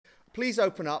please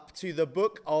open up to the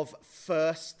book of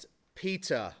 1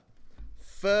 Peter.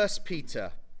 1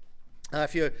 Peter.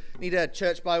 If you need a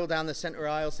church Bible down the center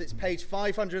aisles, it's page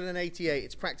 588.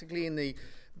 It's practically in the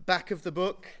back of the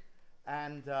book.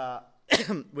 And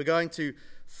we're going to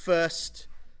 1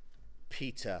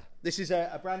 Peter. This is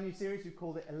a brand new series. We've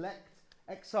called it Elect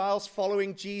Exiles,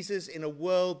 Following Jesus in a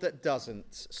World That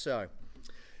Doesn't. So,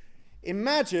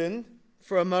 imagine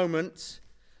for a moment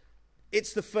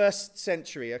it's the first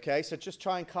century, okay? So just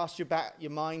try and cast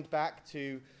your mind back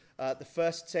to the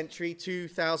first century,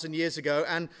 2,000 years ago,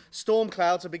 and storm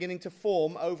clouds are beginning to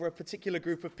form over a particular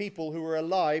group of people who were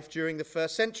alive during the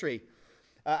first century.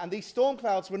 And these storm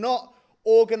clouds were not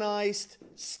organized,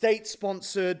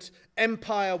 state-sponsored,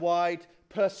 empire-wide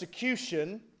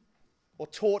persecution or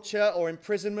torture or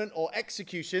imprisonment or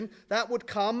execution. That would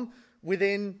come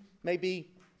within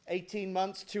maybe 18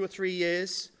 months, 2 or 3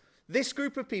 years. This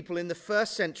group of people in the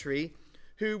first century,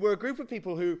 who were a group of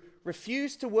people who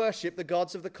refused to worship the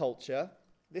gods of the culture.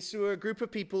 This were a group of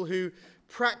people who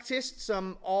practiced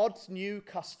some odd new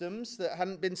customs that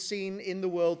hadn't been seen in the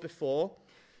world before.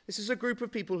 This is a group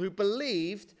of people who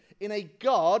believed in a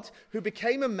God who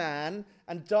became a man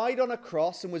and died on a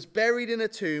cross and was buried in a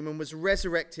tomb and was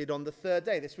resurrected on the third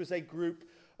day. This was a group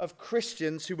of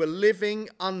Christians who were living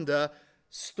under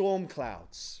storm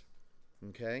clouds.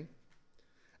 Okay?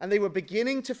 And they were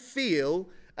beginning to feel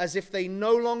as if they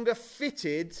no longer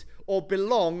fitted or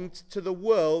belonged to the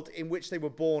world in which they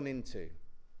were born into.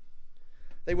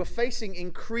 They were facing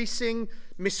increasing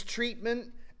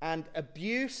mistreatment and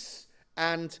abuse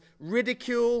and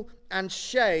ridicule and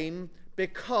shame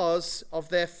because of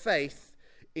their faith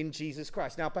in Jesus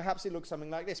Christ. Now, perhaps it looked something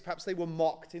like this. Perhaps they were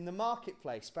mocked in the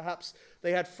marketplace. Perhaps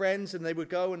they had friends and they would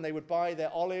go and they would buy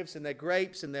their olives and their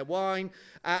grapes and their wine.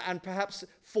 And perhaps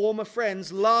former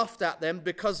friends laughed at them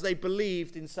because they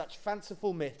believed in such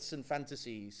fanciful myths and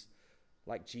fantasies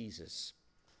like Jesus.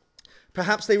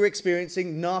 Perhaps they were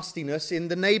experiencing nastiness in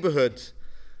the neighborhood,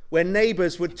 where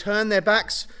neighbors would turn their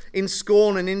backs in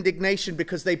scorn and indignation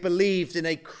because they believed in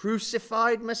a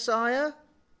crucified Messiah.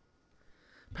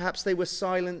 Perhaps they were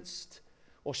silenced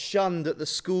or shunned at the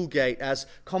school gate as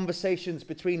conversations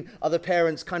between other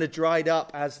parents kind of dried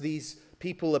up as these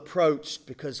people approached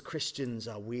because Christians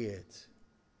are weird.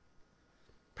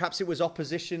 Perhaps it was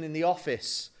opposition in the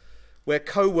office, where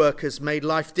co-workers made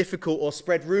life difficult or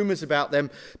spread rumors about them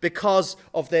because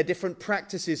of their different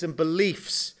practices and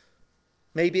beliefs.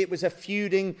 Maybe it was a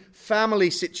feuding family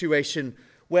situation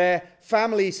where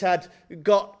families had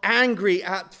got angry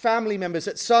at family members,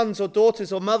 at sons or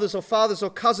daughters or mothers or fathers or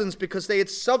cousins because they had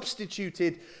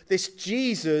substituted this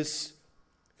Jesus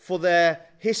for their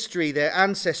history, their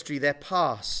ancestry, their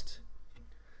past.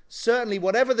 Certainly,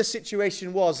 whatever the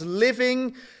situation was,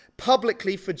 living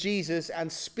publicly for Jesus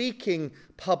and speaking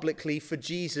publicly for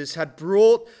Jesus had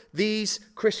brought these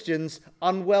Christians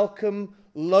unwelcome,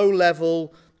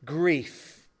 low-level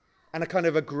grief and a kind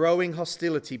of a growing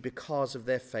hostility because of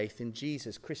their faith in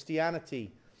Jesus.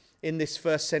 Christianity in this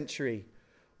first century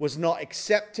was not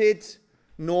accepted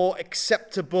nor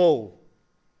acceptable.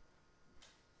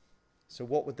 So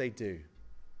what would they do?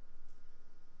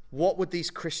 What would these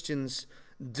Christians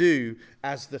do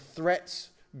as the threats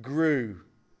grew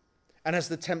and as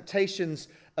the temptations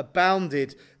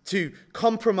abounded to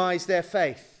compromise their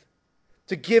faith,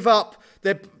 to give up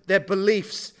their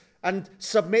beliefs and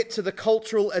submit to the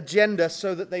cultural agenda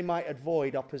so that they might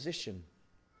avoid opposition?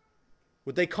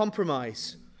 Would they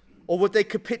compromise? Or would they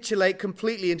capitulate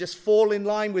completely and just fall in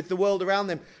line with the world around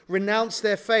them, renounce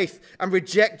their faith and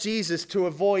reject Jesus to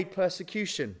avoid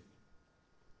persecution?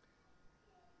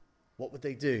 What would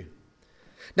they do?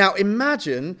 Now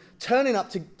imagine turning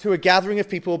up to a gathering of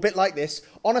people a bit like this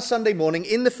on a Sunday morning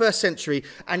in the first century,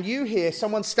 and you hear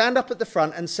someone stand up at the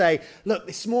front and say, look,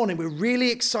 this morning we're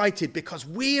really excited because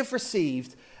we have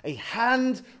received a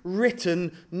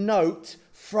handwritten note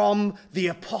from the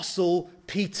Apostle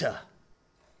Peter.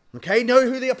 Okay, know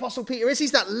who the Apostle Peter is?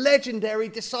 He's that legendary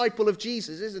disciple of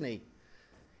Jesus, isn't he?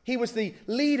 He was the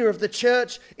leader of the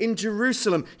church in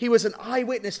Jerusalem. He was an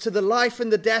eyewitness to the life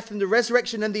and the death and the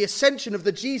resurrection and the ascension of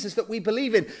the Jesus that we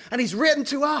believe in. And he's written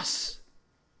to us.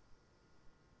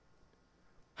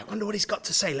 I wonder what he's got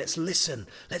to say. Let's listen.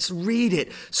 Let's read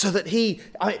it so that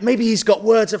maybe he's got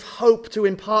words of hope to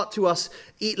impart to us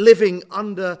living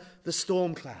under the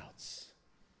storm clouds.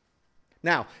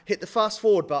 Now, hit the fast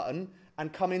forward button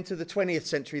and come into the 20th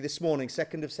century this morning,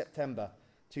 2nd of September,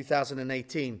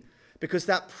 2018. Because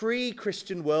that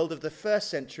pre-Christian world of the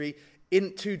first century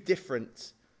isn't too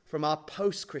different from our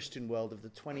post-Christian world of the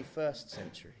 21st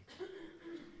century.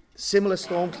 Similar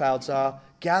storm clouds are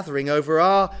gathering over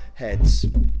our heads.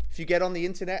 If you get on the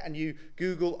internet and you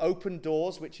Google Open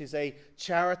Doors, which is a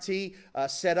charity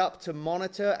set up to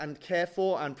monitor and care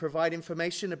for and provide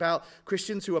information about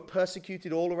Christians who are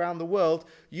persecuted all around the world,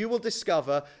 you will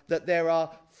discover that there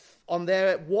are, on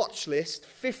their watch list,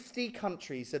 50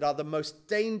 countries that are the most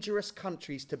dangerous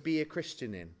countries to be a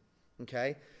Christian in.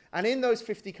 Okay? And in those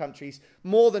 50 countries,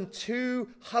 more than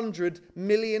 200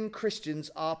 million Christians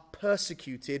are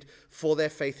persecuted for their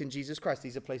faith in Jesus Christ.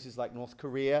 These are places like North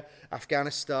Korea,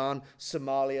 Afghanistan,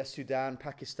 Somalia, Sudan,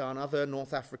 Pakistan, other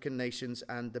North African nations,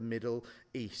 and the Middle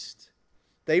East.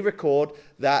 They record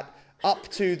that up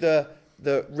to the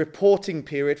reporting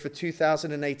period for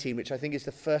 2018, which I think is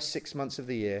the first 6 months of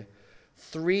the year,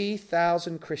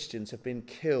 3,000 Christians have been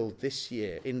killed this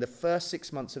year, in the first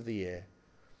 6 months of the year,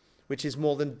 which is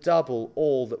more than double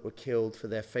all that were killed for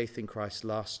their faith in Christ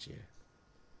last year.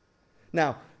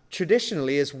 Now,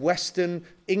 traditionally, as Western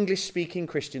English-speaking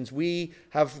Christians, we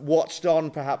have watched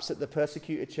on perhaps at the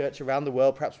persecuted church around the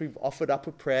world. Perhaps we've offered up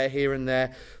a prayer here and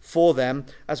there for them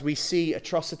as we see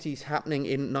atrocities happening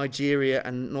in Nigeria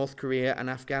and North Korea and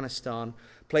Afghanistan,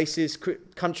 places,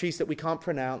 countries that we can't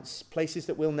pronounce, places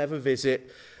that we'll never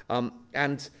visit,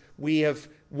 and we have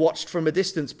watched from a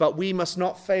distance, but we must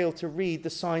not fail to read the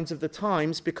signs of the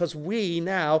times, because we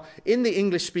now, in the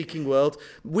English-speaking world,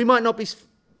 we might not be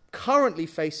currently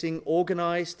facing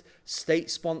organized,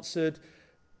 state-sponsored,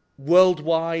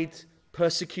 worldwide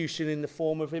persecution in the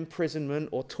form of imprisonment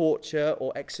or torture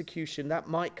or execution. That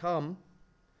might come.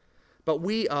 But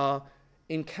we are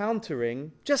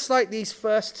encountering, just like these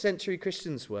first century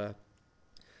Christians were,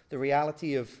 the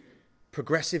reality of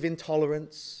progressive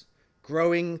intolerance,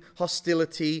 growing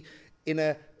hostility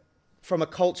from a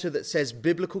culture that says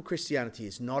biblical Christianity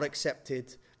is not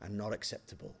accepted and not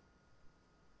acceptable.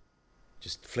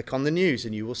 Just flick on the news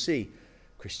and you will see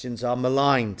Christians are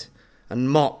maligned and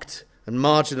mocked and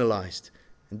marginalized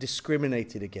and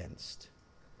discriminated against,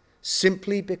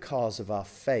 simply because of our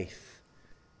faith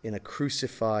in a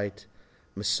crucified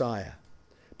Messiah.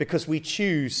 Because we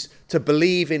choose to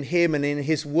believe in him and in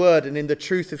his word and in the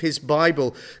truth of his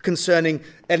Bible concerning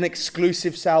an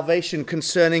exclusive salvation,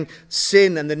 concerning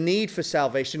sin and the need for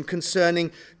salvation,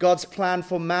 concerning God's plan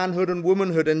for manhood and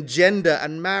womanhood and gender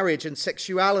and marriage and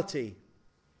sexuality.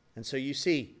 And so you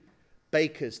see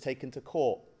bakers taken to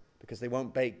court because they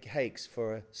won't bake cakes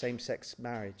for a same-sex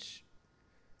marriage.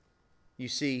 You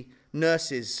see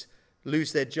nurses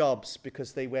lose their jobs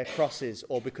because they wear crosses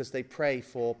or because they pray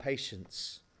for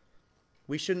patients.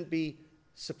 We shouldn't be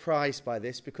surprised by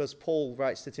this, because Paul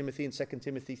writes to Timothy in 2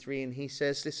 Timothy 3, and he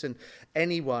says, listen,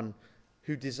 anyone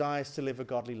who desires to live a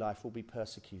godly life will be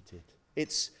persecuted.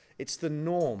 It's the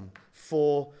norm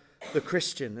for the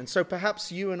Christian. And so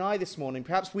perhaps you and I this morning,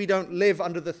 perhaps we don't live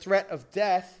under the threat of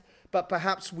death, but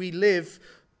perhaps we live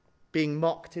being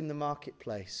mocked in the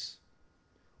marketplace,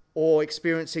 or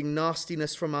experiencing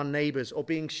nastiness from our neighbors, or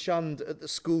being shunned at the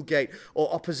school gate, or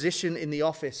opposition in the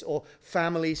office, or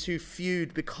families who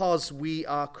feud because we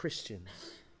are Christians.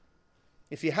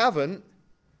 If you haven't,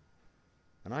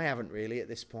 and I haven't really at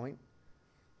this point,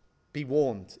 be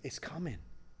warned, it's coming.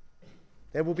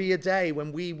 There will be a day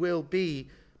when we will be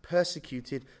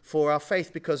persecuted for our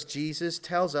faith, because Jesus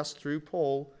tells us through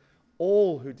Paul,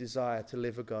 all who desire to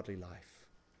live a godly life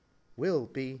will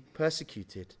be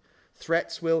persecuted.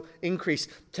 Threats will increase.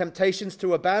 Temptations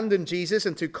to abandon Jesus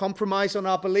and to compromise on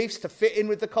our beliefs to fit in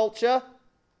with the culture,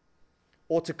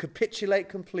 or to capitulate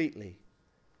completely,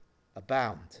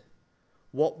 abound.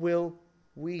 What will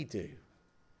we do?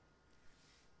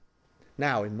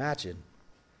 Now imagine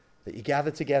that you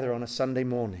gather together on a Sunday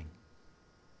morning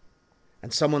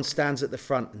and someone stands at the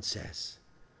front and says,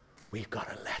 we've got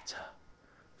a letter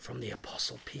from the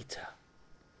Apostle Peter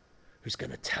who's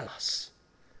going to tell us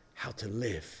how to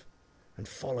live and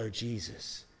follow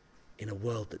Jesus in a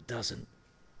world that doesn't.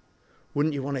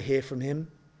 Wouldn't you want to hear from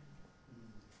him?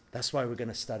 That's why we're going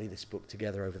to study this book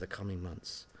together over the coming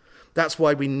months. That's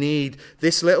why we need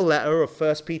this little letter of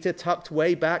 1 Peter tucked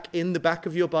way back in the back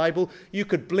of your Bible. You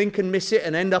could blink and miss it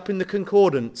and end up in the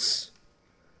concordance.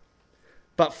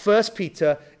 But 1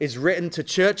 Peter is written to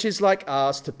churches like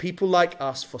ours, to people like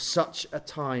us, for such a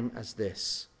time as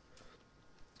this.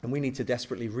 And we need to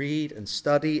desperately read and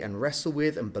study and wrestle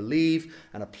with and believe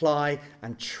and apply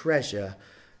and treasure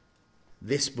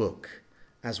this book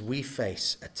as we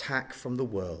face attack from the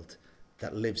world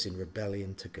that lives in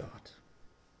rebellion to God.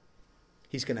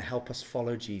 He's going to help us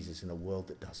follow Jesus in a world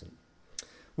that doesn't.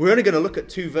 We're only going to look at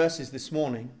 2 verses this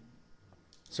morning.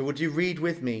 So would you read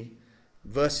with me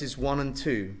verses 1 and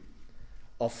 2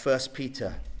 of 1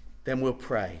 Peter? Then we'll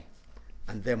pray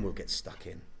and then we'll get stuck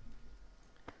in.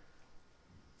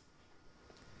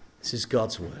 This is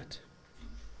God's word.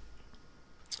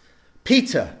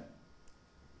 Peter,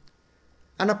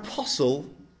 an apostle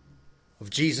of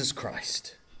Jesus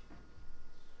Christ,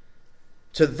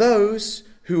 to those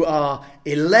who are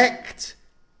elect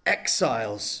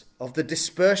exiles of the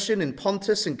dispersion in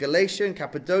Pontus and Galatia and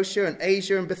Cappadocia and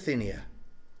Asia and Bithynia.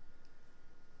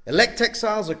 Elect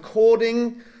exiles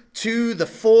according to the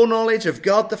foreknowledge of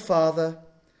God the Father,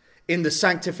 in the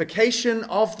sanctification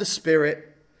of the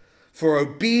Spirit, for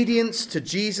obedience to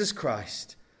Jesus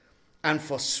Christ, and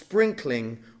for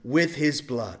sprinkling with his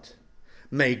blood.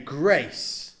 May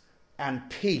grace and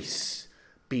peace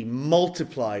be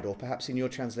multiplied, or perhaps in your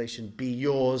translation, be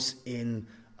yours in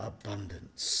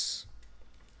abundance.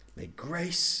 May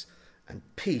grace and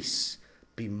peace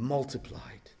be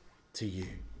multiplied to you.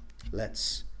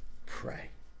 Let's pray.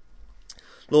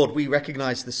 Lord, we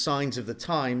recognize the signs of the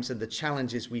times and the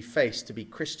challenges we face to be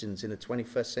Christians in a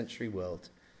 21st century world.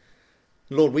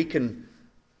 Lord, we can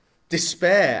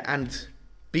despair and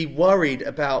be worried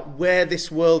about where this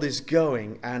world is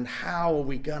going and how are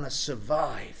we going to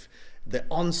survive the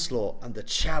onslaught and the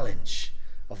challenge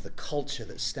of the culture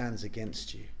that stands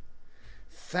against you.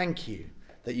 Thank you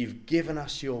that you've given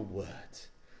us your word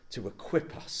to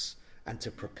equip us and to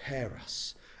prepare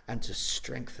us and to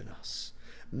strengthen us.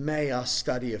 May our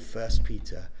study of 1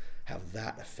 Peter have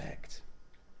that effect.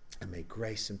 And may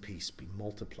grace and peace be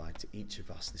multiplied to each of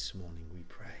us this morning, we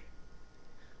pray,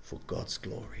 for God's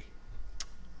glory.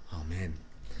 Amen.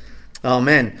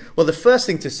 Amen. Well, the first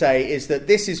thing to say is that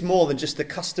this is more than just the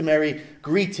customary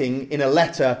greeting in a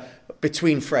letter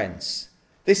between friends.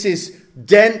 This is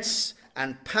dense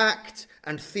and packed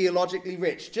and theologically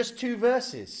rich. Just 2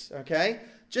 verses, okay?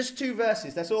 Just 2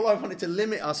 verses. That's all I wanted to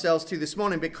limit ourselves to this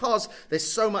morning because there's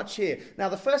so much here. Now,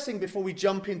 the first thing before we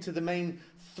jump into the main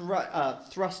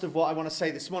thrust of what I want to say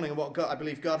this morning and what I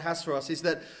believe God has for us is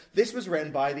that this was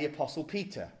written by the Apostle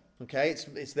Peter. Okay,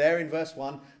 it's there in verse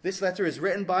 1. This letter is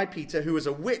written by Peter, who was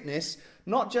a witness,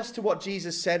 not just to what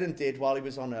Jesus said and did while he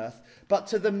was on earth, but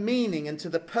to the meaning and to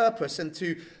the purpose and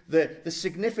to the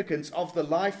significance of the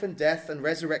life and death and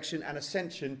resurrection and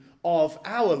ascension of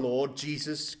our Lord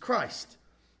Jesus Christ.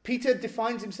 Peter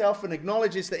defines himself and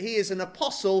acknowledges that he is an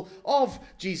apostle of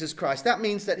Jesus Christ. That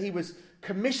means that he was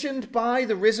commissioned by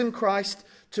the risen Christ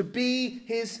to be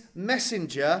his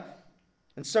messenger.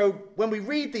 And so when we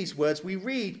read these words, we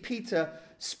read Peter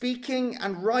speaking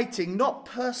and writing not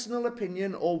personal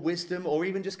opinion or wisdom or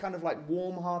even just kind of like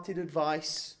warm-hearted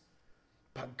advice,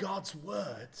 but God's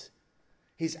word,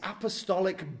 his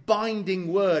apostolic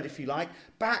binding word, if you like,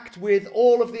 backed with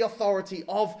all of the authority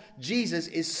of Jesus,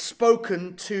 is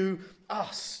spoken to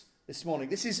us this morning.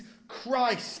 This is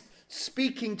Christ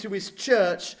speaking to his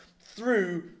church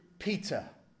through Peter.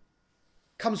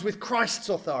 Comes with Christ's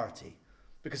authority,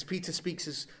 because Peter speaks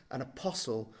as an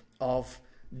apostle of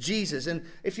Jesus. And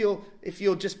if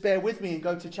you'll just bear with me and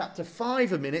go to chapter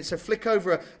 5 a minute, so flick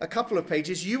over a couple of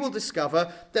pages, you will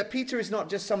discover that Peter is not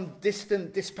just some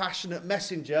distant, dispassionate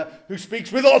messenger who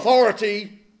speaks with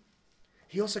authority.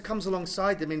 He also comes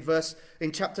alongside them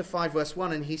in chapter 5, verse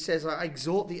 1, and he says, I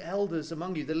exhort the elders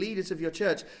among you, the leaders of your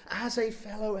church, as a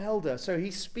fellow elder. So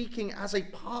he's speaking as a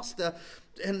pastor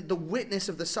and the witness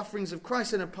of the sufferings of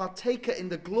Christ and a partaker in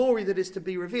the glory that is to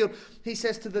be revealed. He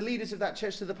says to the leaders of that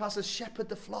church, to the pastors, shepherd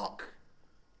the flock.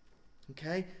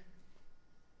 Okay?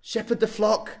 Shepherd the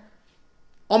flock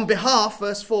on behalf,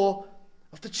 verse 4,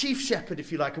 of the chief shepherd, if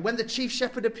you like. And when the chief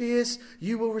shepherd appears,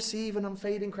 you will receive an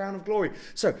unfading crown of glory.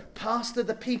 So pastor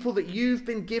the people that you've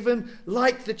been given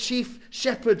like the chief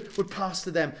shepherd would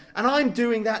pastor them. And I'm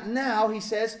doing that now, he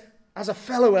says, as a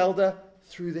fellow elder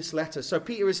through this letter. So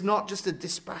Peter is not just a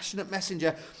dispassionate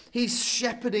messenger. He's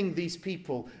shepherding these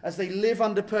people as they live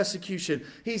under persecution.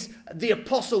 He's the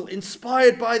apostle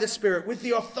inspired by the Spirit with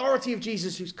the authority of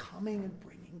Jesus, who's coming and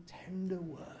bringing tender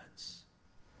words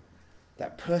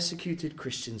that persecuted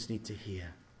Christians need to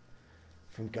hear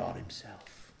from God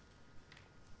himself.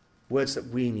 Words that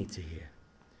we need to hear.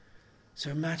 So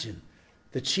imagine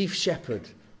the chief shepherd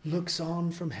looks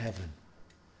on from heaven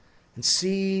and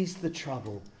sees the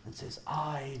trouble and says,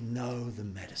 I know the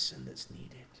medicine that's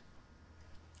needed.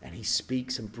 And he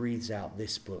speaks and breathes out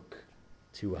this book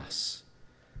to us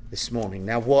this morning.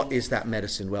 Now, what is that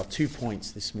medicine? Well, 2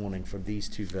 points this morning from these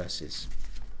 2 verses.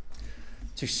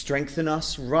 To strengthen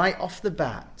us right off the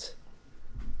bat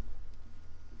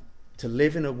to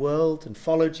live in a world and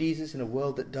follow Jesus in a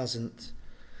world that doesn't.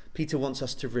 Peter wants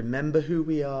us to remember who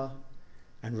we are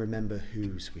and remember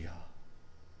whose we are.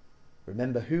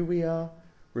 Remember who we are,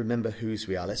 remember whose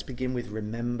we are. Let's begin with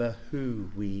remember who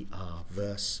we are,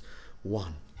 verse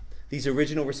 1. These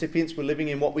original recipients were living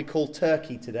in what we call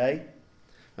Turkey today.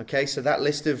 Okay, so that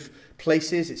list of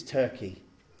places is Turkey.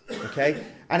 Okay?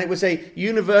 And it was a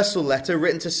universal letter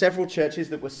written to several churches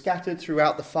that were scattered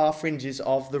throughout the far fringes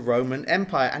of the Roman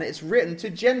Empire. And it's written to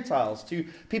Gentiles, to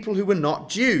people who were not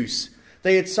Jews.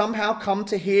 They had somehow come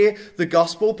to hear the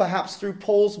gospel, perhaps through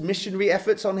Paul's missionary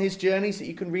efforts on his journeys that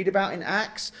you can read about in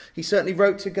Acts. He certainly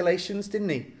wrote to Galatians, didn't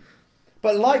he?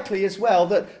 But likely as well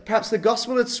that perhaps the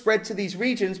gospel had spread to these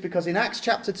regions, because in Acts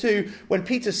chapter 2, when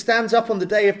Peter stands up on the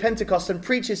day of Pentecost and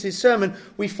preaches his sermon,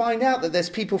 we find out that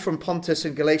there's people from Pontus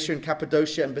and Galatia and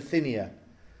Cappadocia and Bithynia.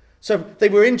 So they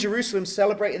were in Jerusalem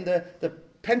celebrating the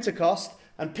Pentecost,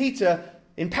 and Peter,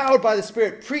 empowered by the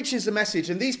Spirit, preaches the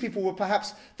message. And these people were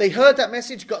perhaps, they heard that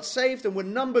message, got saved, and were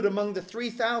numbered among the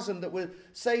 3,000 that were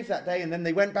saved that day. And then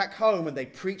they went back home and they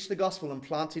preached the gospel and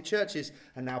planted churches.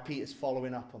 And now Peter's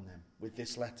following up on them with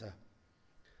this letter.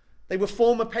 They were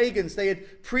former pagans. They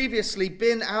had previously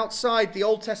been outside the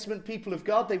Old Testament people of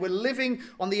God. They were living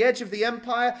on the edge of the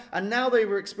empire, and now they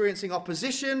were experiencing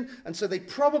opposition, and so they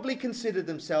probably considered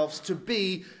themselves to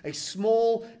be a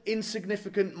small,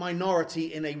 insignificant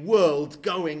minority in a world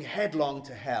going headlong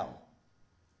to hell.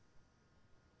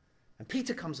 And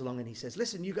Peter comes along and he says,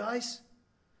 listen, you guys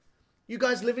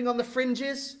living on the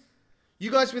fringes,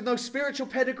 you guys with no spiritual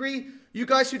pedigree, you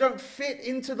guys who don't fit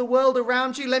into the world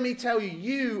around you, let me tell you,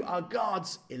 you are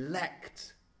God's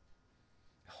elect.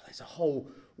 Oh, there's a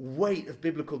whole weight of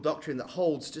biblical doctrine that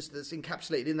holds, just that's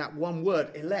encapsulated in that one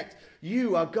word, elect.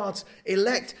 You are God's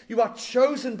elect. You are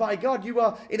chosen by God. You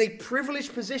are in a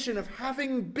privileged position of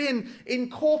having been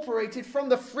incorporated from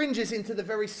the fringes into the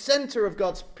very center of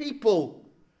God's people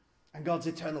and God's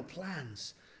eternal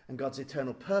plans and God's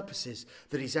eternal purposes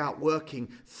that he's out working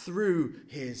through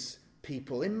his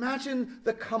people. Imagine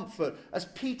the comfort as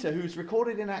Peter, who's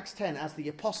recorded in Acts 10 as the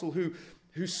apostle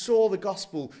who saw the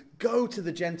gospel go to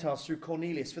the Gentiles through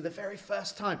Cornelius for the very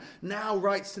first time, now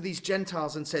writes to these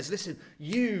Gentiles and says, listen,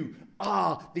 you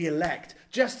are the elect.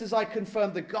 Just as I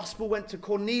confirmed the gospel went to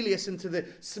Cornelius and to the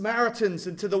Samaritans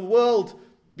and to the world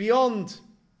beyond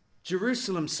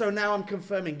Jerusalem, so now I'm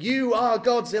confirming you are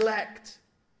God's elect.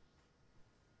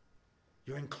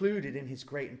 You're included in his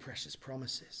great and precious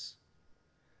promises.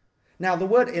 Now, the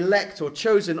word elect or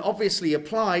chosen obviously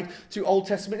applied to Old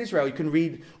Testament Israel. You can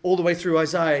read all the way through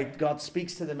Isaiah. God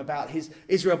speaks to them about his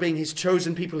Israel being his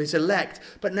chosen people, his elect.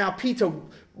 But now Peter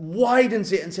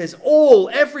widens it and says,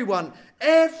 everyone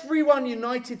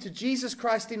united to Jesus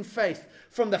Christ in faith,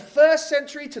 from the 1st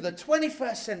century to the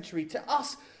 21st century, to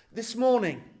us this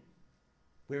morning,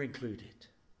 we're included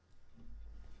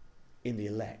in the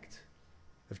elect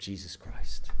of Jesus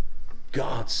Christ.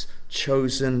 God's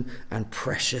chosen and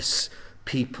precious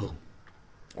people.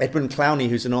 Edmund Clowney,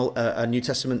 who's a New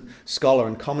Testament scholar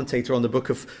and commentator on the book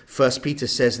of 1 Peter,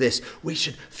 says this: we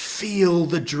should feel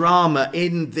the drama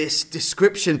in this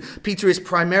description. Peter is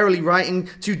primarily writing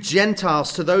to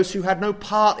Gentiles, to those who had no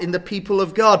part in the people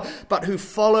of God, but who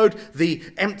followed the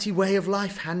empty way of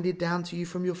life handed down to you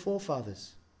from your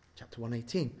forefathers. Chapter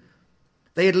 1:18.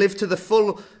 They had lived to the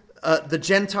full the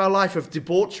Gentile life of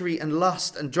debauchery and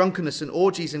lust and drunkenness and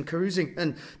orgies and carousing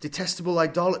and detestable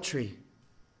idolatry.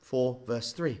 4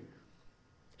 verse 3.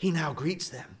 He now greets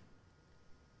them,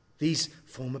 these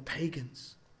former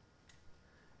pagans,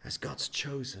 as God's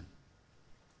chosen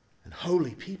and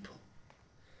holy people.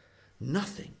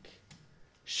 Nothing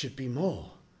should be more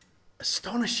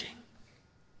astonishing.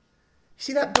 You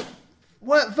see that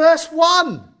verse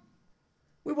 1?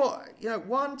 We were,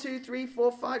 1, 2, 3,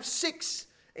 4, 5, 6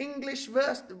 English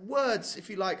words, if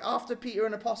you like, after Peter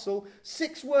an apostle,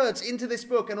 6 words into this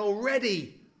book, and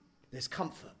already there's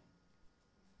comfort.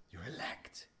 You're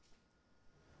elect.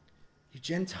 You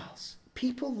Gentiles,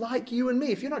 people like you and me.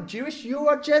 If you're not Jewish, you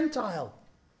are Gentile.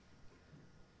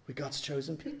 We're God's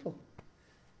chosen people.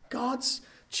 God's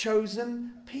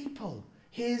chosen people.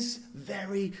 His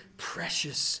very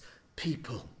precious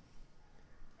people.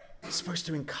 It's supposed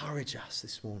to encourage us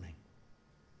this morning.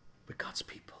 We're God's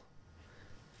people.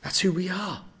 That's who we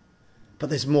are. But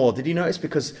there's more. Did you notice?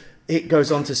 Because it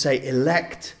goes on to say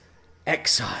elect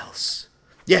exiles.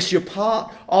 Yes, you're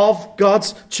part of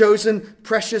God's chosen,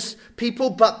 precious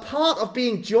people, but part of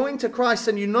being joined to Christ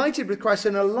and united with Christ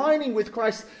and aligning with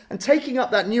Christ and taking up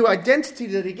that new identity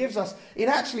that he gives us, it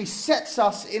actually sets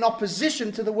us in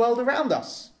opposition to the world around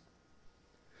us.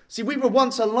 See, we were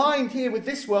once aligned here with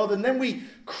this world, and then we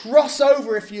cross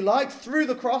over, if you like, through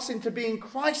the cross into being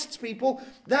Christ's people.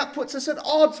 That puts us at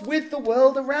odds with the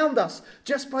world around us.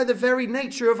 Just by the very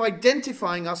nature of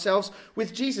identifying ourselves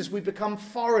with Jesus, we become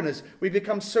foreigners, we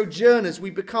become sojourners, we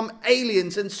become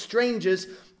aliens and strangers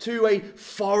to a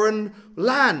foreign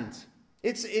land.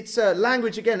 It's a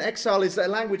language, again, exile is a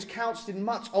language couched in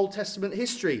much Old Testament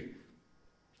history.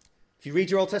 If you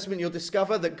read your Old Testament, you'll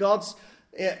discover that God's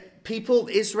people,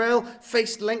 Israel,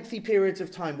 faced lengthy periods of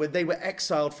time where they were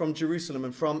exiled from Jerusalem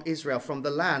and from Israel, from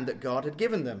the land that God had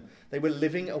given them. They were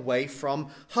living away from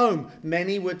home.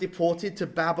 Many were deported to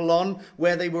Babylon,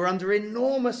 where they were under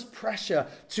enormous pressure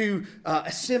to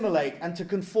assimilate and to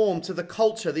conform to the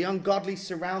culture, the ungodly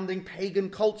surrounding pagan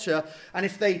culture. And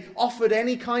if they offered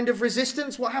any kind of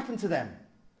resistance, what happened to them?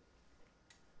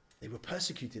 They were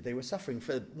persecuted. They were suffering.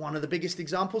 For one of the biggest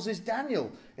examples is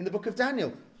Daniel, in the book of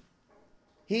Daniel.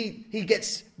 He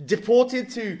gets deported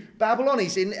to Babylon.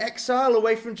 He's in exile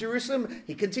away from Jerusalem.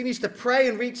 He continues to pray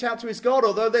and reach out to his God,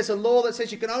 although there's a law that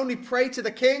says you can only pray to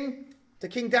the king, to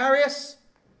King Darius.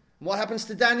 And what happens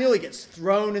to Daniel? He gets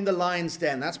thrown in the lion's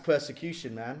den. That's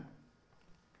persecution, man.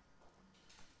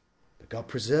 But God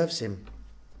preserves him.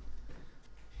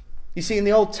 You see, in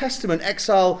the Old Testament,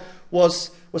 exile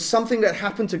was something that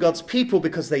happened to God's people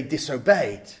because they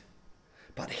disobeyed.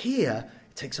 But here,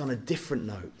 it takes on a different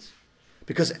note.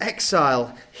 Because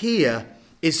exile here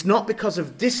is not because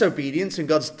of disobedience and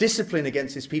God's discipline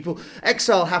against his people.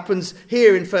 Exile happens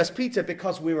here in 1 Peter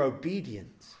because we're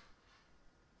obedient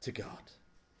to God.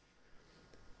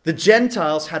 The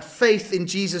Gentiles had faith in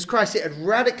Jesus Christ. It had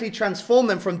radically transformed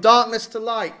them from darkness to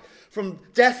light, from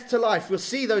death to life. We'll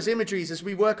see those imageries as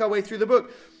we work our way through the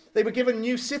book. They were given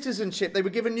new citizenship. They were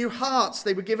given new hearts.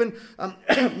 They were given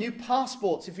new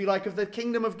passports, if you like, of the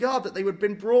kingdom of God that they would have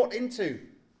been brought into.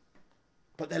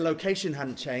 But their location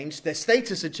hadn't changed. Their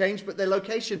status had changed, but their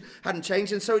location hadn't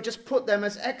changed. And so it just put them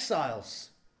as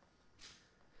exiles.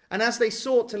 And as they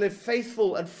sought to live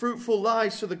faithful and fruitful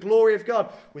lives for the glory of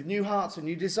God, with new hearts and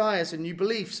new desires and new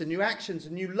beliefs and new actions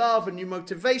and new love and new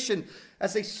motivation,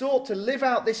 as they sought to live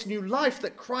out this new life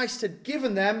that Christ had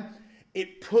given them,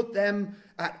 it put them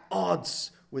at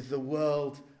odds with the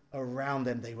world around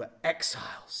them. They were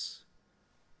exiles.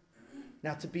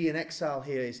 Now, to be an exile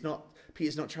here is not,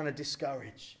 Peter's not trying to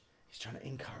discourage. He's trying to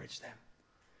encourage them.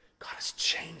 God has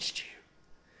changed you.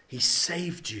 He's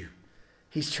saved you.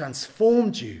 He's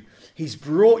transformed you. He's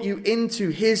brought you into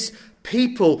his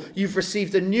people. You've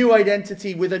received a new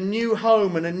identity with a new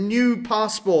home and a new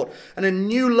passport and a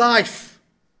new life.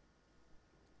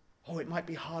 Oh, it might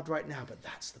be hard right now, but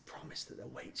that's the promise that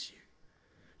awaits you.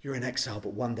 You're in exile,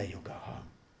 but one day you'll go home.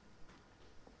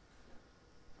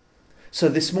 So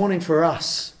this morning for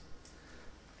us,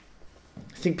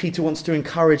 I think Peter wants to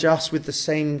encourage us with the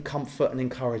same comfort and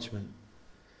encouragement.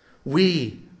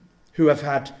 We who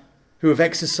have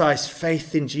exercised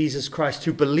faith in Jesus Christ,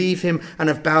 who believe him and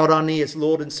have bowed our knee as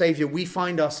Lord and Savior, we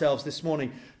find ourselves this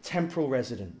morning temporal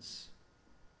residents,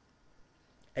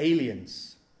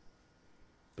 aliens.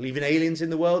 Believe in aliens in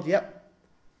the world? Yep,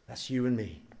 that's you and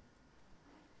me.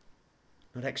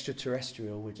 Not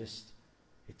extraterrestrial, we're just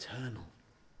eternal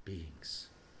beings.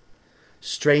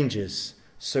 Strangers,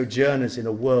 sojourners in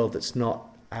a world that's not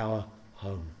our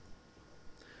home.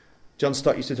 John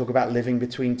Stott used to talk about living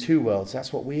between two worlds.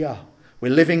 That's what we are.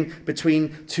 We're living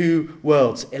between two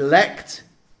worlds. Elect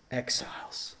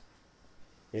exiles.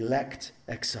 Elect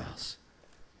exiles.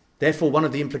 Therefore, one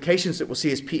of the implications that we'll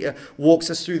see as Peter walks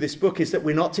us through this book is that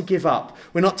we're not to give up.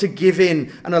 We're not to give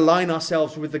in and align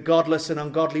ourselves with the godless and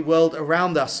ungodly world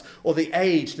around us or the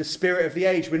age, the spirit of the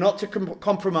age. We're not to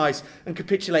compromise and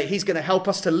capitulate. He's going to help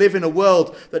us to live in a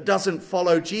world that doesn't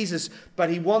follow Jesus, but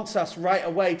he wants us right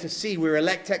away to see we're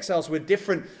elect exiles. We're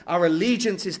different. Our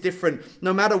allegiance is different.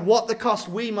 No matter what the cost,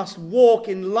 we must walk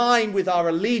in line with our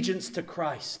allegiance to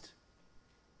Christ.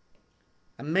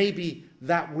 And maybe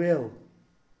that will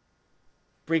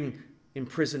bring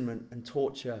imprisonment and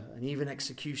torture and even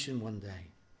execution one day.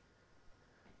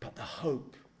 But the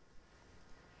hope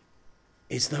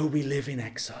is, though we live in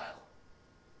exile,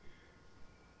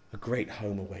 a great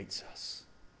home awaits us.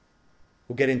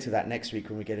 We'll get into that next week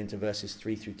when we get into verses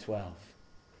 3 through 12.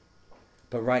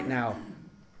 But right now,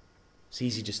 it's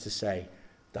easy just to say,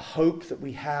 the hope that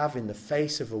we have in the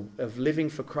face of living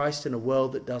for Christ in a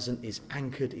world that doesn't is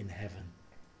anchored in heaven.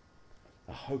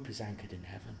 The hope is anchored in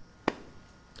heaven.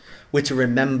 We're to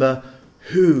remember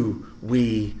who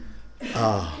we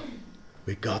are.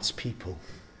 We're God's people,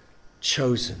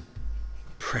 chosen,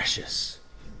 precious,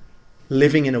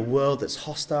 living in a world that's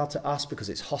hostile to us because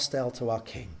it's hostile to our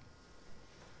King.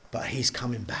 But he's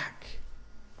coming back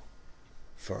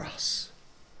for us.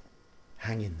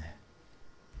 Hang in there.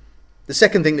 The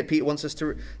second thing that Peter wants us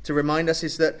to remind us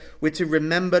is that we're to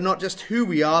remember not just who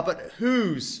we are, but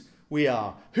whose we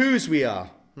are. Whose we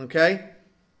are. Okay?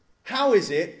 How is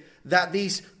it that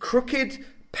these crooked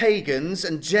pagans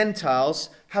and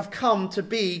Gentiles have come to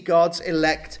be God's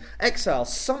elect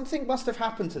exiles? Something must have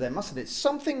happened to them, mustn't it?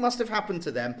 Something must have happened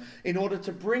to them in order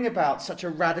to bring about such a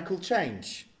radical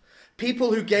change.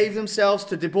 People who gave themselves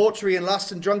to debauchery and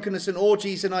lust and drunkenness and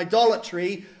orgies and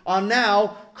idolatry are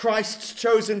now Christ's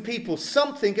chosen people.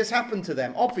 Something has happened to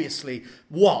them, obviously.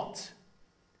 What?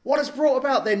 What has brought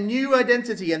about their new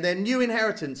identity and their new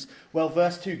inheritance? Well,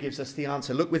 verse 2 gives us the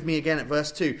answer. Look with me again at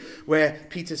verse 2, where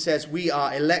Peter says, we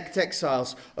are elect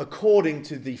exiles according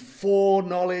to the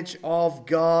foreknowledge of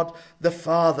God the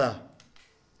Father,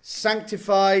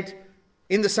 sanctified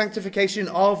in the sanctification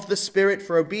of the Spirit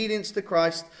for obedience to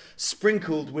Christ,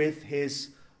 sprinkled with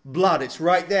his blood. It's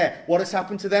right there. What has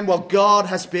happened to them? Well, God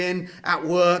has been at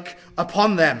work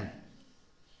upon them.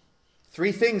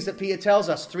 Three things that Peter tells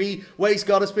us. Three ways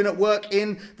God has been at work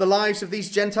in the lives of these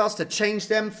Gentiles to change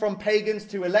them from pagans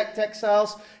to elect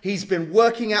exiles. He's been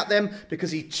working at them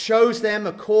because he chose them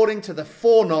according to the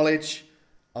foreknowledge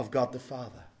of God the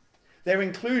Father. Their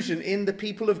inclusion in the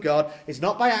people of God is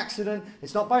not by accident.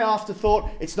 It's not by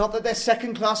afterthought. It's not that they're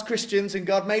second-class Christians and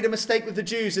God made a mistake with the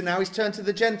Jews and now he's turned to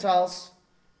the Gentiles.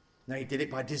 No, he did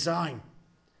it by design,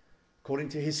 according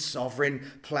to his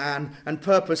sovereign plan and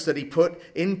purpose that he put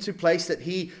into place, that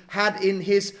he had in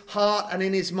his heart and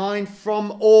in his mind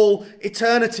from all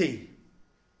eternity.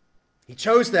 He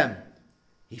chose them.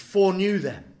 He foreknew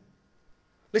them.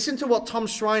 Listen to what Tom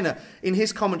Schreiner in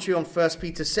his commentary on 1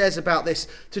 Peter says about this,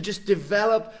 to just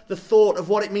develop the thought of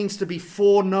what it means to be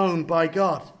foreknown by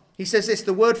God. He says this: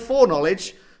 the word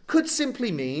foreknowledge could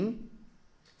simply mean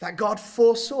that God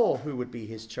foresaw who would be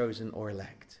his chosen or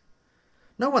elect.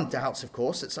 No one doubts, of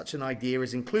course, that such an idea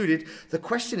is included. The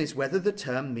question is whether the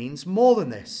term means more than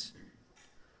this.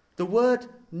 The word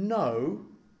know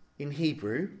in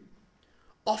Hebrew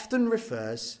often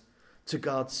refers to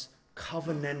God's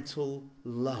covenantal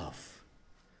love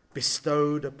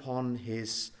bestowed upon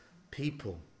his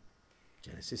people.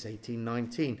 Genesis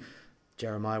 18:19,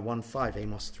 Jeremiah 1:5,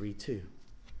 Amos 3:2.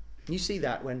 You see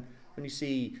that when you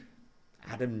see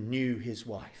Adam knew his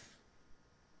wife,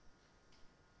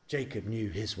 Jacob knew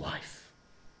his wife,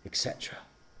 etc.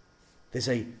 There's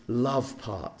a love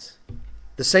part.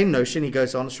 The same notion, he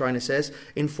goes on, Schreiner says,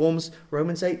 informs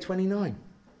Romans 8:29.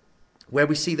 Where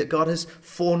we see that God has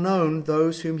foreknown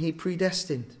those whom he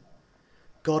predestined.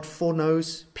 God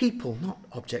foreknows people, not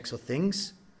objects or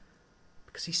things,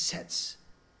 because he sets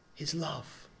his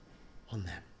love on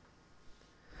them.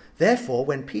 Therefore,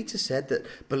 when Peter said that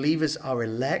believers are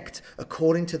elect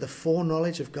according to the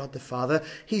foreknowledge of God the Father,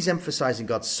 he's emphasizing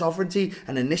God's sovereignty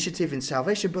and initiative in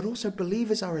salvation, but also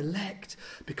believers are elect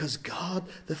because God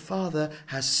the Father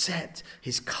has set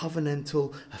his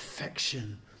covenantal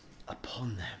affection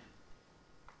upon them.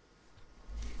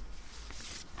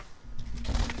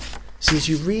 See, as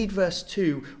you read verse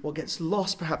 2, what gets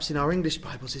lost perhaps in our English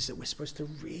Bibles is that we're supposed to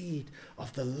read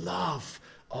of the love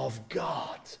of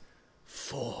God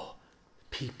for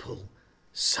people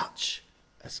such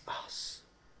as us.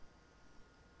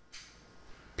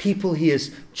 People he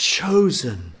has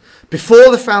chosen before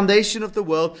the foundation of the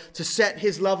world to set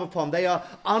his love upon. They are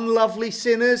unlovely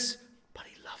sinners, but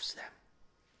he loves them.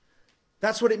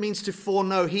 That's what it means to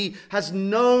foreknow. He has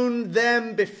known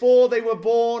them before they were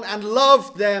born and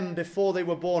loved them before they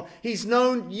were born. He's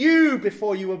known you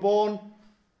before you were born,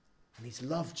 and he's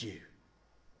loved you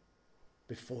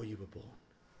before you were born.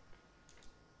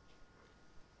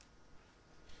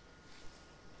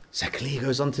 Secondly, he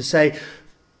goes on to say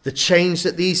the change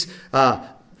that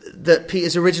that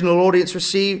Peter's original audience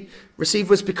received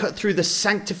was because through the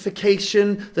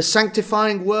sanctification, the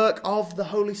sanctifying work of the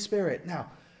Holy Spirit.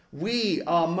 Now, we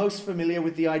are most familiar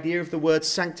with the idea of the word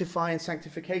sanctify and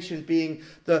sanctification being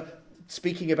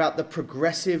speaking about the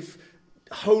progressive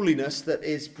holiness that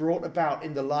is brought about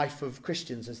in the life of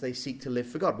Christians as they seek to live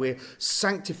for God. We're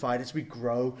sanctified as we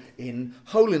grow in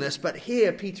holiness. But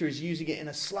here Peter is using it in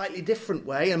a slightly different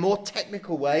way, a more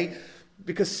technical way,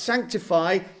 because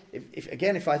sanctify,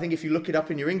 if you look it up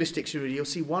in your English dictionary, you'll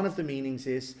see one of the meanings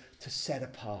is to set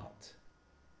apart.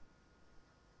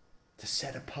 To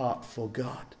set apart for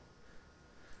God.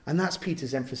 And that's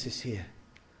Peter's emphasis here.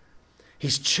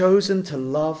 He's chosen to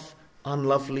love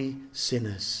unlovely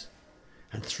sinners.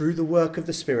 And through the work of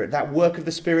the Spirit, that work of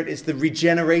the Spirit is the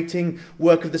regenerating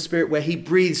work of the Spirit where he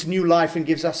breathes new life and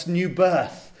gives us new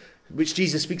birth, which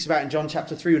Jesus speaks about in John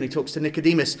chapter 3 when he talks to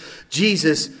Nicodemus.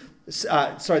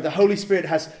 The Holy Spirit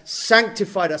has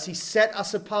sanctified us. He set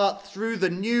us apart through the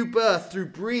new birth, through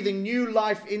breathing new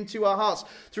life into our hearts,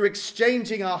 through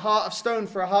exchanging our heart of stone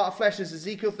for a heart of flesh, as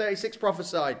Ezekiel 36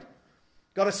 prophesied.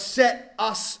 God has set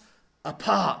us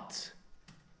apart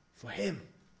for him.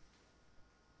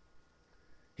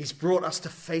 He's brought us to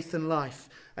faith and life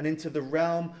and into the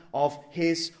realm of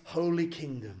his holy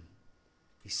kingdom.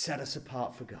 He set us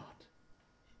apart for God.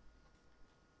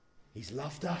 He's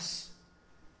loved us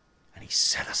and he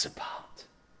set us apart.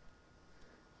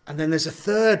 And then there's a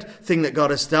third thing that God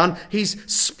has done. He's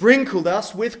sprinkled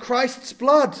us with Christ's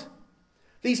blood.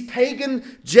 These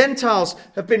pagan Gentiles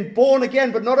have been born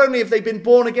again, but not only have they been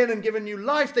born again and given new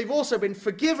life, they've also been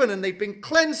forgiven and they've been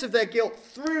cleansed of their guilt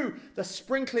through the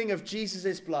sprinkling of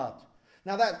Jesus' blood.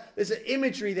 Now there's an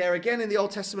imagery there again in the Old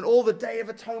Testament, all the Day of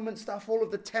Atonement stuff, all of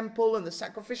the temple and the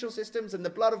sacrificial systems and the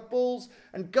blood of bulls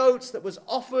and goats that was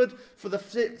offered for the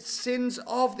sins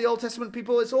of the Old Testament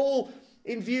people. It's all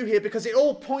in view here because it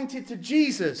all pointed to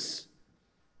Jesus,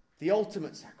 the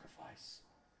ultimate sacrifice,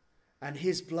 and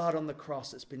his blood on the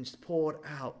cross that's been poured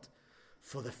out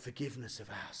for the forgiveness of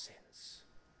our sins.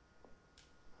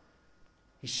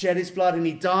 He shed his blood and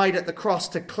he died at the cross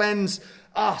to cleanse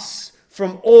us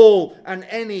from all and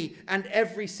any and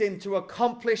every sin, to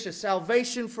accomplish a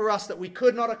salvation for us that we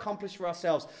could not accomplish for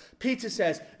ourselves. Peter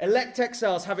says, elect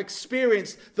exiles have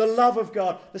experienced the love of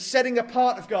God, the setting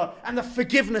apart of God, and the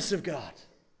forgiveness of God.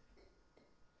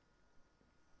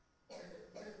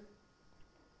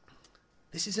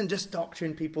 This isn't just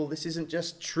doctrine, people. This isn't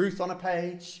just truth on a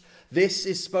page. This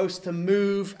is supposed to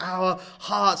move our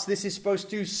hearts. This is supposed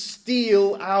to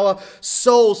steel our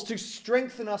souls, to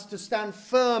strengthen us to stand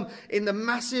firm in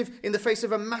the face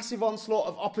of a massive onslaught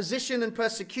of opposition and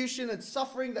persecution and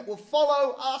suffering that will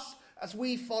follow us as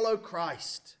we follow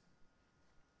Christ.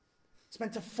 It's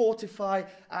meant to fortify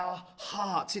our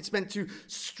hearts. It's meant to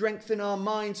strengthen our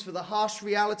minds for the harsh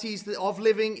realities of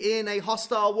living in a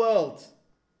hostile world.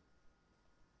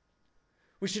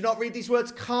 We should not read these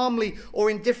words calmly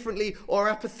or indifferently or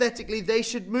apathetically. They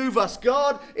should move us.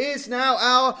 God is now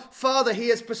our Father. He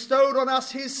has bestowed on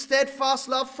us his steadfast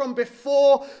love from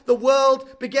before the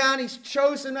world began. He's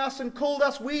chosen us and called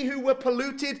us, we who were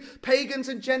polluted, pagans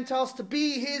and Gentiles, to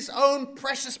be his own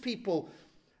precious people.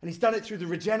 And he's done it through the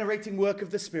regenerating work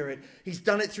of the Spirit. He's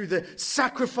done it through the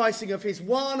sacrificing of his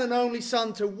one and only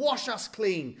Son to wash us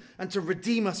clean and to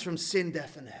redeem us from sin,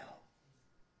 death, and hell.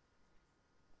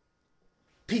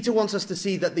 Peter wants us to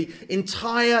see that the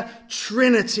entire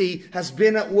Trinity has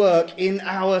been at work in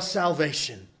our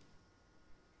salvation.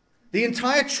 The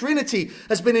entire Trinity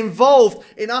has been involved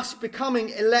in us becoming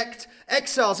elect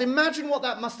exiles. Imagine what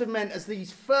that must have meant as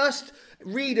these first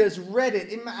readers read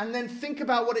it, and then think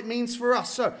about what it means for us.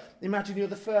 So imagine you're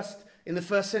in the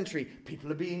first century.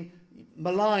 People are being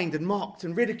maligned and mocked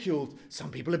and ridiculed. Some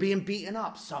people are being beaten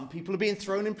up. Some people are being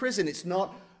thrown in prison. It's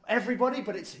not everybody,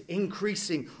 but it's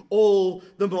increasing all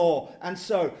the more. And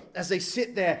so, as they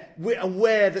sit there, we're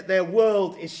aware that their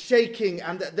world is shaking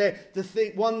and that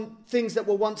things that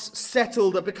were once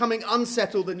settled are becoming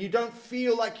unsettled, and you don't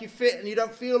feel like you fit and you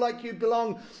don't feel like you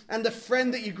belong. And the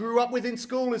friend that you grew up with in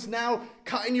school is now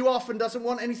cutting you off and doesn't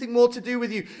want anything more to do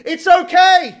with you. It's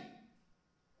okay,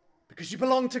 because you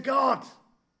belong to God.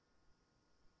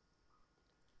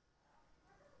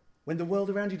 When the world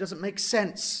around you doesn't make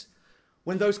sense,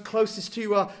 when those closest to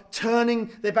you are turning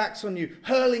their backs on you,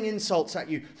 hurling insults at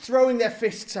you, throwing their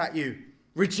fists at you,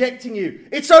 rejecting you,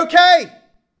 it's okay.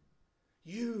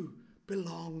 You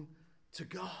belong to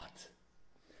God.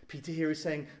 Peter here is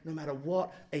saying, no matter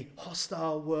what a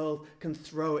hostile world can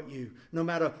throw at you, no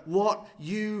matter what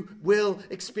you will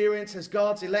experience as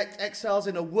God's elect exiles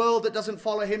in a world that doesn't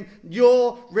follow him,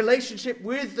 your relationship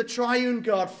with the triune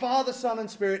God, Father, Son, and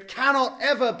Spirit, cannot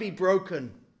ever be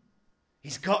broken.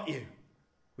 He's got you.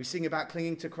 We sing about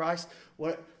clinging to Christ.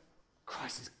 Well,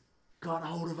 Christ has got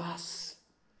hold of us,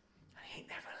 and he ain't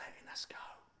never letting us go.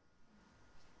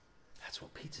 That's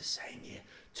what Peter's saying here.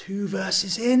 2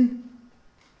 verses in.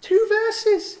 2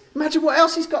 verses. Imagine what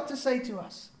else he's got to say to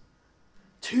us.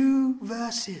 2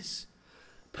 verses.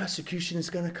 Persecution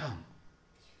is going to come.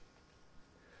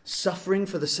 Suffering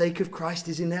for the sake of Christ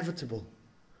is inevitable.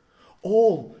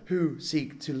 All who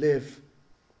seek to live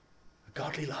a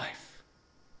godly life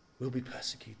will be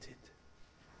persecuted.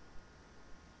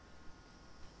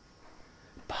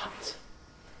 But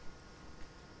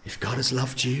if God has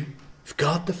loved you, if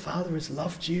God the Father has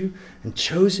loved you and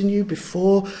chosen you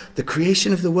before the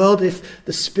creation of the world, if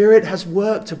the Spirit has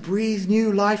worked to breathe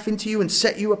new life into you and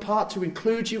set you apart to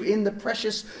include you in the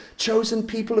precious chosen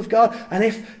people of God, and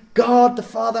if God the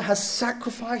Father has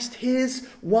sacrificed his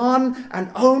one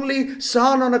and only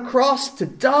Son on a cross to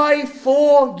die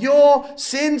for your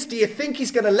sins, do you think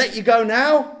he's going to let you go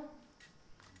now?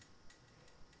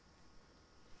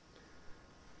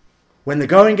 When the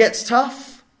going gets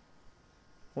tough?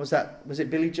 What was that? Was it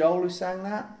Billy Joel who sang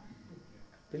that?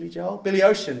 Billy Joel? Billy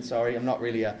Ocean, sorry. I'm not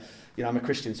really I'm a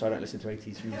Christian, so I don't listen to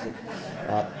 80s music.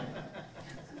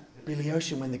 Billy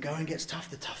Ocean, when the going gets tough,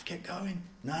 the tough get going.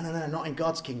 No, not in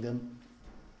God's kingdom.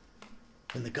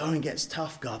 When the going gets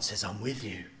tough, God says, I'm with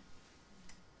you.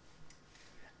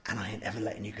 and I ain't ever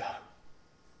letting you go.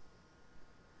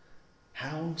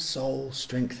 How soul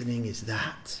strengthening is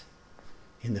that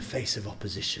in the face of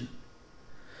opposition?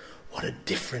 What a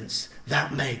difference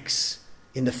that makes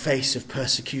in the face of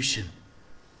persecution.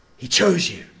 He chose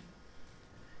you.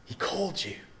 He called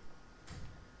you.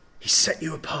 He set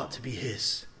you apart to be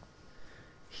his.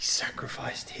 He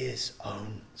sacrificed his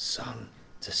own son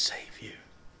to save you.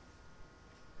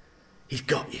 He's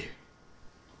got you.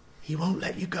 He won't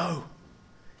let you go.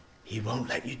 He won't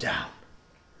let you down.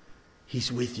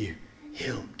 He's with you.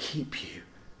 He'll keep you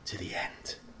to the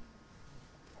end.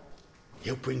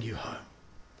 He'll bring you home.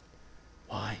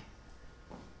 Why?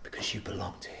 Because you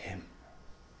belong to him.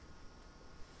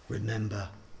 Remember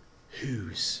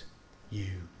whose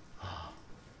you are.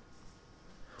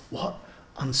 What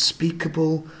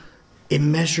unspeakable,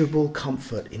 immeasurable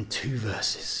comfort in 2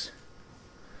 verses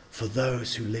for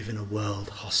those who live in a world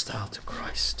hostile to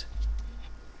Christ.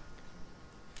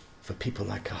 For people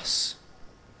like us.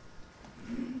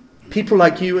 People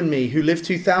like you and me who live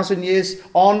 2,000 years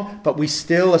on, but we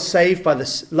still are saved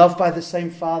loved by the same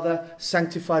Father,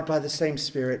 sanctified by the same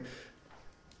Spirit,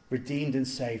 redeemed and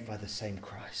saved by the same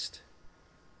Christ.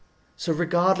 So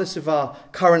regardless of our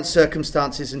current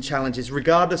circumstances and challenges,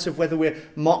 regardless of whether we're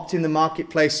mocked in the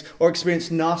marketplace or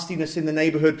experience nastiness in the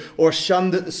neighborhood or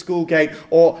shunned at the school gate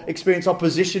or experience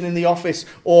opposition in the office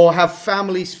or have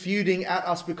families feuding at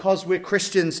us because we're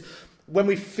Christians, when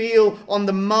we feel on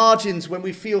the margins, when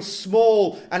we feel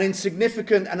small and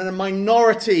insignificant and in a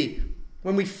minority,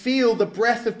 when we feel the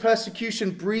breath of persecution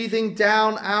breathing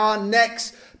down our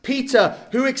necks, Peter,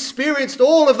 who experienced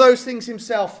all of those things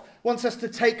himself, wants us to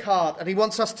take heart, and he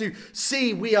wants us to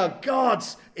see we are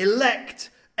God's elect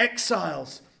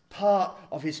exiles, part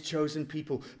of his chosen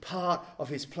people, part of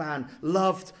his plan,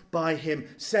 loved by him,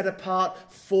 set apart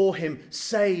for him,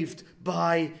 saved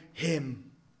by him.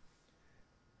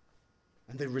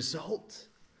 And the result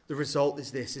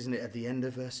is this, isn't it? At the end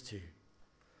of verse 2,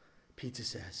 Peter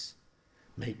says,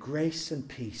 may grace and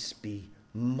peace be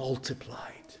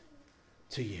multiplied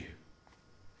to you.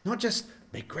 Not just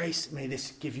may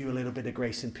this give you a little bit of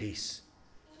grace and peace.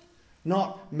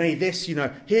 Not may this,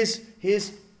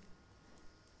 here's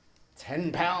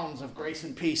 10 pounds of grace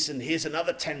and peace and here's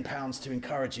another 10 pounds to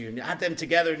encourage you. And you add them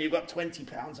together and you've got 20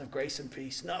 pounds of grace and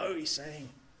peace. No, he's saying,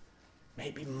 may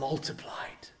it be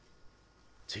multiplied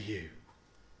to you.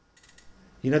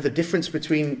 You know the difference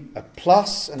between a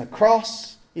plus and a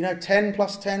cross? 10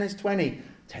 plus 10 is 20.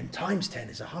 10 times 10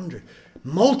 is 100.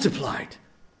 Multiplied.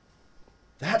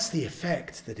 That's the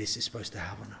effect that this is supposed to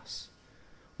have on us.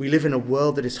 We live in a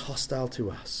world that is hostile to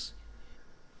us.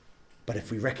 But if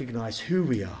we recognize who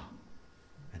we are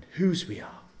and whose we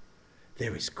are,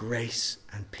 there is grace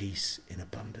and peace in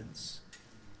abundance.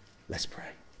 Let's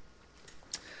pray.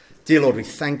 Dear Lord, we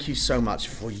thank you so much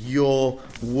for your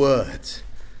word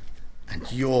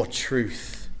and your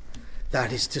truth.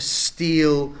 That is to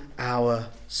steel our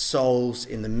souls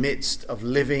in the midst of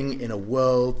living in a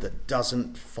world that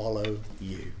doesn't follow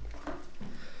you.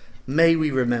 May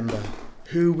we remember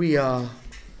who we are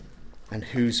and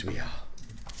whose we are.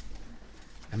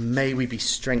 And may we be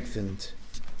strengthened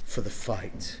for the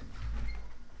fight.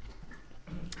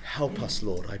 Help us,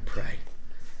 Lord, I pray,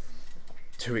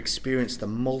 to experience the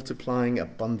multiplying,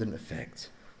 abundant effect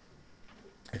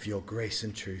of your grace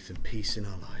and truth and peace in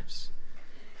our lives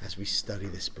as we study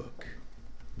this book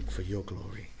for your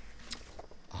glory.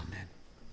 Amen.